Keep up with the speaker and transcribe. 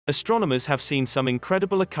Astronomers have seen some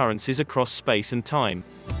incredible occurrences across space and time.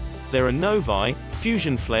 There are novae,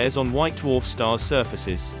 fusion flares on white dwarf stars'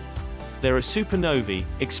 surfaces. There are supernovae,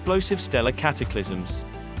 explosive stellar cataclysms.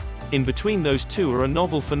 In between those two are a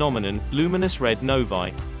novel phenomenon, luminous red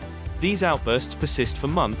novae. These outbursts persist for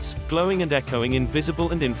months, glowing and echoing in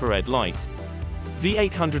visible and infrared light.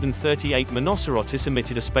 V838 Monocerotis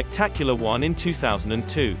emitted a spectacular one in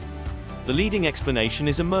 2002. The leading explanation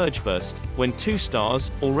is a mergeburst, when two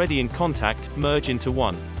stars, already in contact, merge into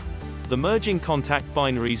one. The merging contact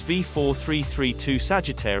binaries V838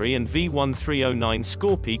 Sagittarii and V838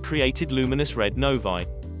 Scorpii created luminous red novae.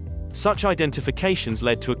 Such identifications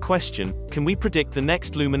led to a question: can we predict the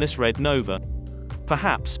next luminous red nova?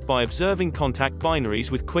 Perhaps, by observing contact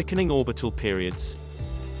binaries with quickening orbital periods.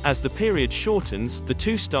 As the period shortens, the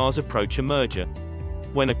two stars approach a merger.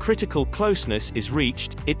 When a critical closeness is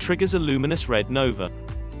reached, it triggers a luminous red nova.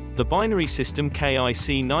 The binary system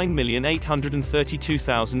KIC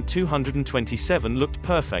 9,832,227 looked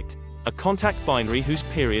perfect, a contact binary whose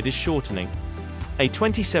period is shortening. A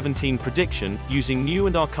 2017 prediction, using new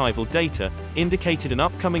and archival data, indicated an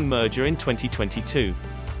upcoming merger in 2022.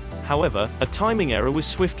 However, a timing error was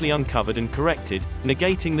swiftly uncovered and corrected,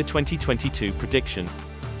 negating the 2022 prediction.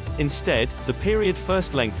 Instead, the period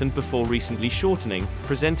first lengthened before recently shortening,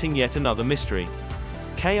 presenting yet another mystery.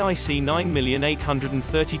 KIC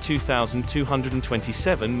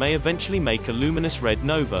 9,832,227 may eventually make a luminous red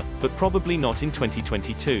nova, but probably not in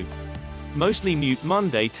 2022. Mostly Mute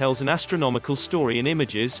Monday tells an astronomical story in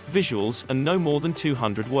images, visuals, and no more than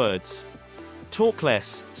 200 words. Talk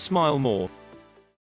less, smile more.